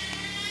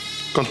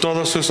 Con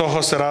todos sus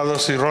ojos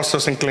cerrados y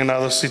rostros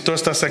inclinados, si tú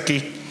estás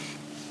aquí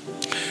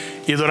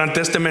y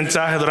durante este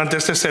mensaje, durante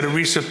este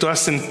servicio, tú has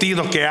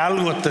sentido que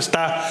algo te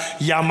está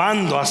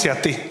llamando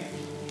hacia ti,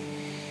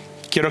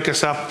 quiero que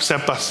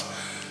sepas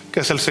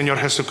que es el Señor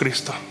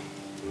Jesucristo.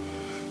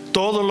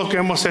 Todo lo que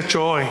hemos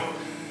hecho hoy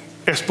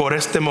es por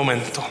este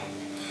momento,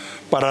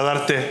 para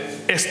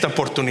darte esta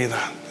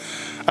oportunidad.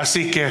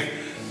 Así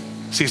que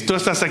si tú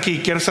estás aquí y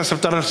quieres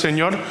aceptar al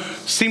Señor,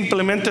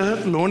 simplemente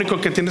lo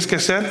único que tienes que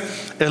hacer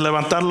es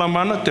levantar la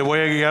mano. Te voy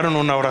a guiar en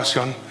una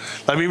oración.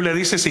 La Biblia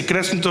dice: si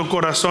crees en tu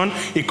corazón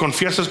y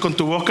confiesas con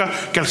tu boca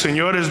que el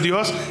Señor es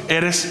Dios,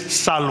 eres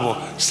salvo.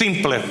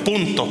 Simple,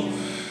 punto.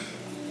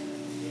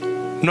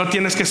 No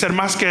tienes que ser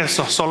más que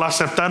eso, solo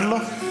aceptarlo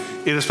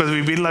y después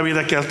vivir la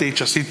vida que Él te ha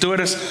dicho. Si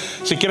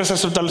quieres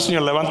aceptar al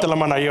Señor, levante la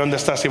mano ahí donde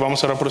estás y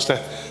vamos a orar por usted.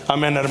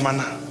 Amén,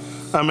 hermana.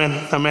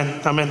 Amén,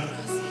 amén, amén,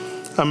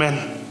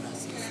 amén.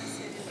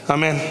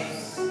 Amén.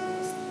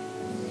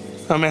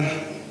 Amén.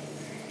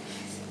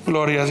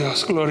 Gloria a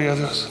Dios, gloria a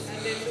Dios.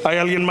 Hay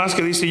alguien más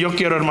que dice: yo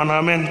quiero, hermano.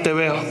 Amén, te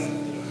veo.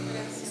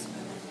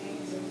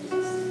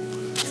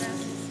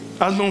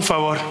 Hazme un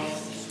favor.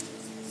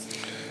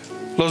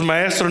 Los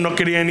maestros no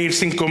querían ir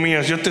 5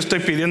 millas. Yo te estoy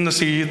pidiendo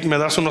si me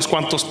das unos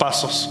cuantos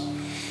pasos.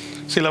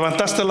 Si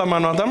levantaste la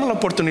mano, dame la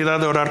oportunidad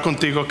de orar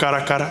contigo cara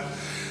a cara.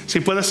 Si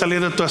puedes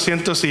salir de tu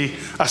asiento y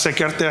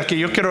acercarte aquí,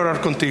 yo quiero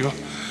orar contigo.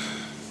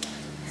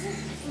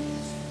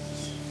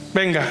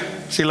 Venga,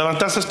 si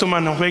levantaste tu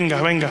mano, venga.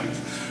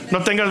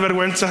 No tengas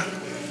vergüenza.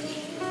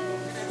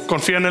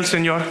 Confía en el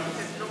Señor.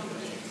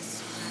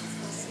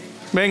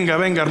 Venga,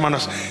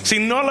 hermanos. Si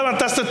no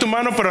levantaste tu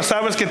mano, pero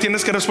sabes que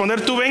tienes que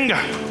responder, tú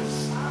venga.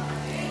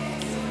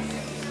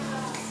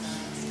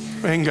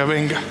 Venga.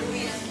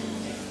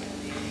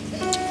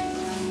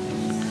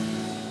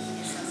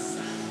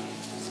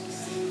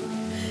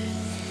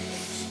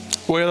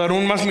 Voy a dar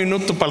un más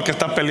minuto para el que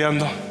está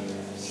peleando.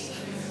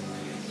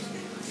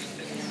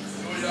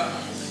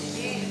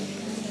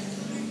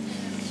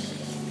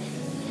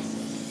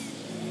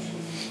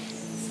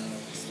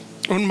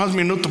 Un más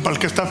minuto para el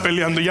que está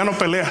peleando. Ya no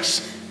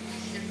peleas.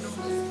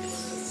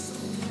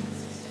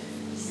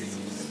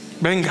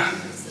 Venga.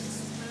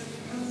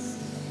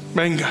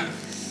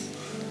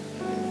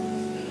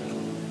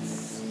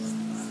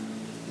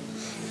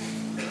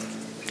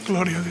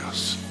 Gloria a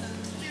Dios.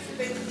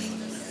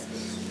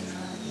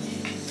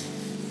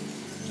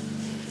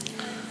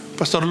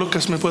 Pastor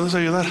Lucas, ¿me puedes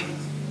ayudar?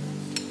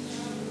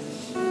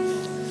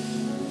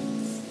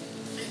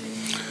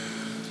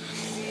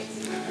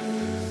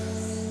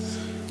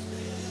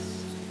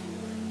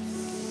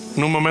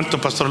 En un momento,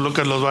 Pastor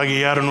Lucas los va a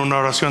guiar en una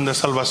oración de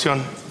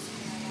salvación.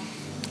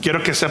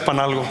 Quiero que sepan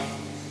algo.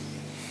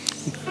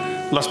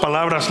 Las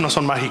palabras no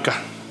son mágicas.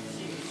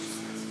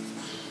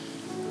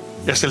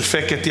 Es el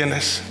fe que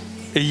tienes.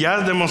 Y ya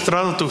has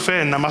demostrado tu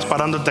fe nada más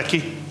parándote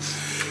aquí.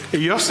 Y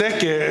yo sé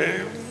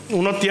que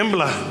uno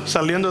tiembla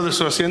saliendo de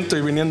su asiento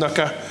y viniendo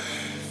acá.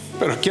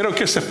 Pero quiero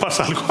que sepas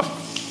algo.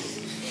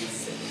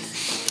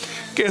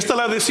 Que esta es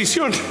la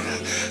decisión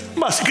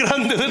más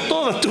grande de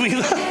toda tu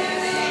vida.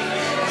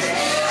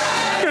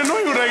 Que no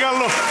hay un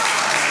regalo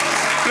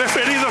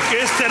preferido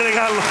que este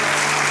regalo.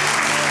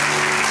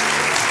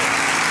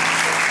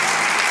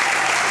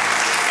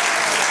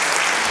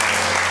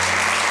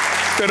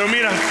 Pero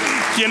mira,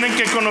 tienen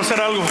que conocer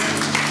algo.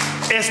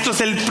 Esto es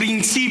el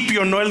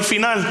principio, no el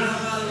final.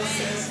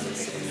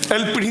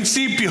 El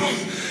principio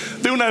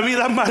de una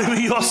vida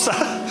maravillosa,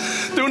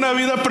 de una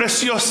vida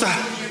preciosa.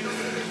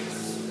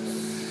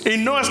 Y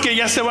no es que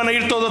ya se van a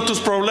ir todos tus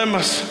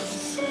problemas,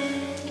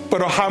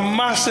 pero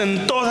jamás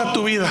en toda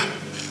tu vida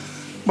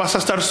vas a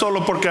estar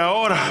solo, porque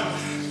ahora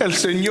el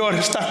Señor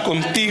está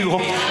contigo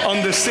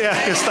donde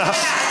sea que estás.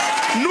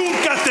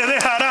 Nunca te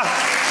dejará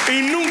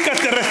y nunca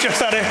te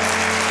rechazaré.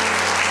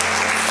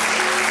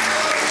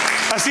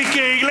 Así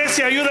que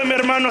iglesia, ayúdame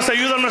hermanos,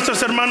 ayuda a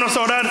nuestros hermanos a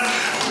orar.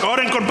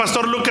 Oren con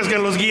Pastor Lucas que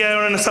los guía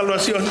ahora en la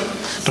salvación.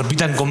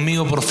 Repitan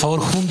conmigo, por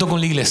favor, junto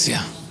con la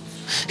iglesia.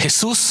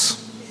 Jesús,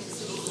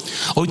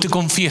 hoy te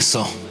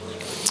confieso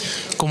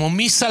como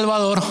mi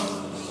Salvador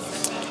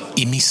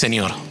y mi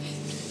Señor.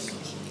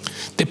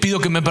 Te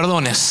pido que me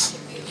perdones,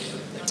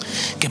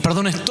 que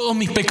perdones todos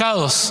mis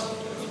pecados.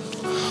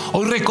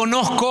 Hoy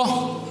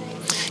reconozco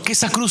que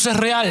esa cruz es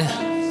real.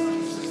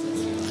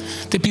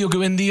 Te pido que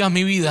bendigas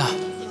mi vida,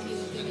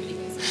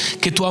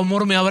 que tu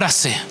amor me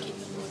abrace.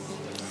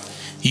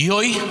 Y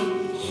hoy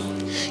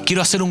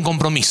quiero hacer un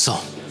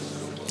compromiso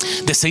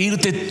de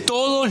seguirte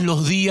todos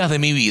los días de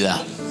mi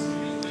vida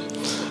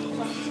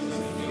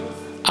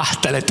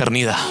hasta la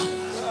eternidad.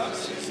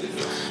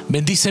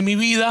 Bendice mi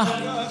vida,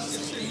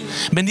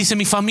 bendice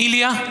mi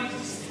familia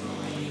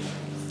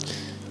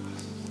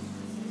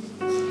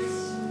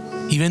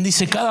y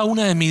bendice cada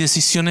una de mis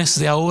decisiones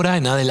de ahora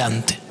en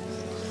adelante.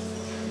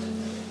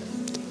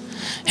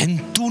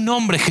 En tu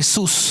nombre,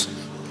 Jesús.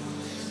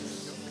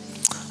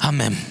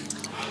 Amén.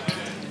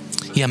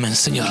 Y amén,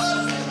 Señor.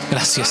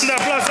 Gracias. Un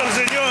aplauso al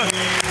Señor.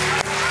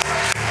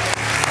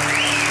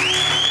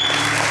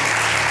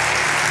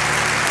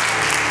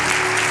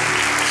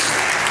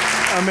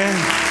 Amén.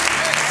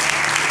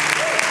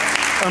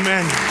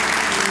 Amén.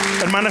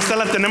 Hermana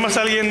Estela, ¿tenemos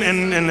a alguien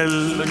en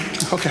el...?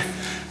 Ok.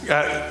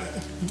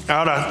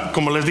 Ahora,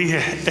 como les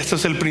dije, esto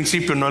es el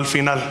principio, no el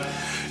final.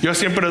 Yo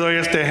siempre doy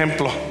este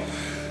ejemplo.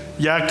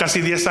 Ya casi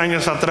 10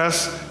 años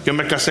atrás, yo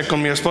me casé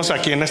con mi esposa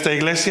aquí en esta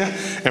iglesia,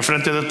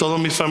 enfrente de todos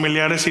mis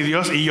familiares y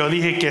Dios, y yo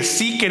dije que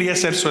sí quería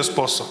ser su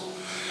esposo.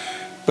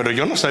 Pero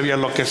yo no sabía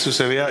lo que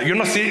sucedía. Yo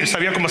no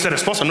sabía cómo ser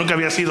esposo, nunca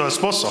había sido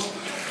esposo.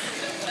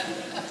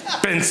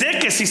 Pensé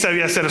que sí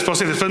sabía ser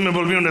esposo y después me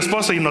volví un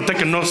esposo y noté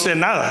que no sé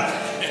nada.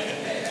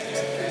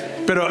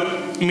 Pero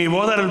mi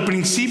boda era el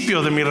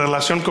principio de mi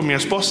relación con mi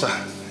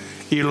esposa.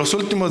 Y los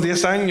últimos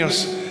 10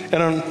 años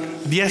eran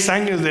 10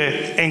 años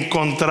de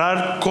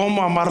encontrar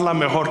cómo amarla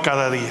mejor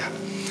cada día.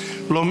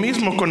 Lo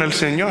mismo con el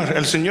Señor.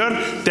 El Señor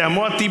te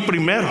amó a ti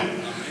primero.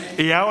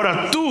 Y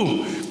ahora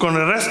tú, con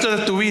el resto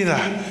de tu vida,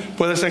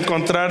 puedes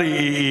encontrar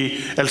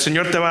y el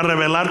Señor te va a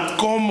revelar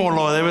cómo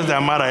lo debes de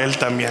amar a Él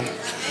también.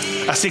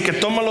 Así que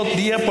tómalo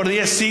día por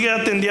día, sigue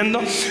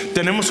atendiendo.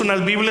 Tenemos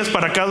unas Biblias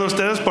para cada uno de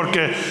ustedes,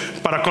 porque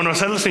para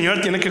conocer al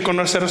Señor tiene que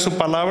conocer su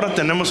palabra.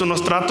 Tenemos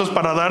unos tratos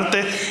para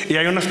darte y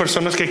hay unas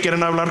personas que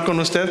quieren hablar con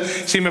usted.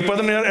 Si me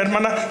pueden,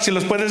 hermana, si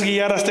los puedes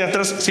guiar hasta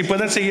atrás, si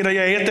pueden seguir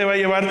allá, ella te va a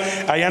llevar.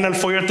 Allá en el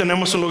foyer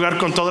tenemos un lugar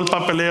con todo el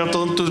papeleo,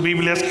 todas tus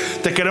Biblias.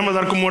 Te queremos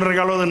dar como un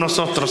regalo de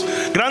nosotros.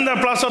 Grande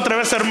aplauso otra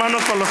vez,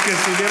 hermanos, por los que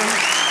estuvieron.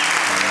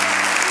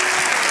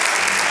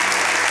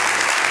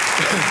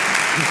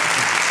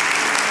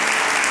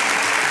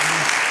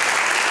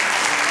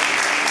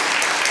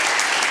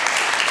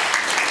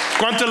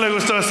 ¿Cuánto le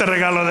gustó este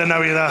regalo de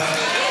Navidad?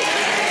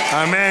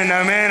 Amén,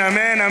 amén,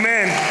 amén,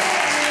 amén.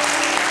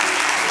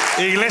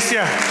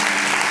 Iglesia,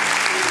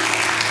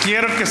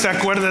 quiero que se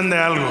acuerden de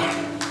algo.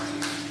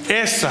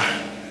 Esa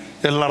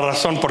es la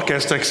razón por qué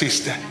esto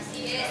existe.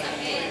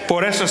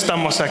 Por eso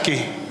estamos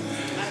aquí.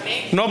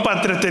 No para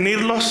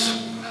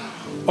entretenerlos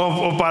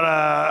o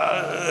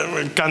para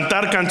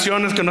cantar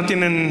canciones que no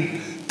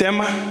tienen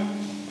tema.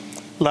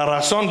 La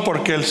razón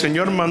por qué el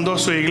Señor mandó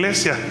su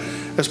iglesia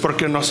es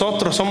porque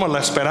nosotros somos la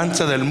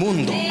esperanza del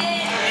mundo.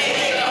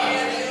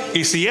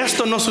 Y si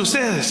esto no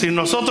sucede, si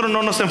nosotros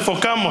no nos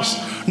enfocamos,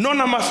 no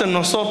nada más en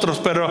nosotros,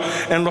 pero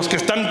en los que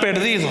están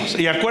perdidos.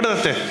 Y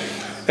acuérdate,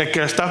 el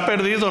que está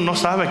perdido no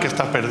sabe que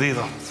está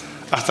perdido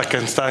hasta que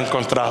está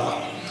encontrado.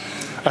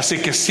 Así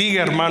que sigue,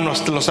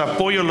 hermanos, los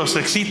apoyo, los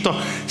excito.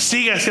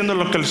 Sigue haciendo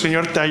lo que el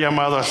Señor te ha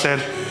llamado a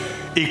hacer.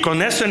 Y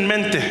con eso en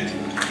mente,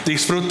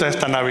 disfruta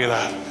esta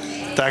Navidad.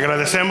 Te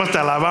agradecemos, te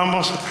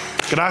alabamos.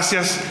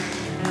 Gracias.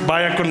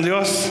 Vaya con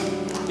Dios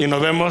y nos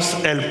vemos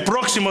el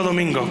próximo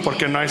domingo,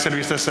 porque no hay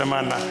servicio de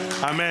semana.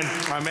 Amén,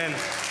 amén.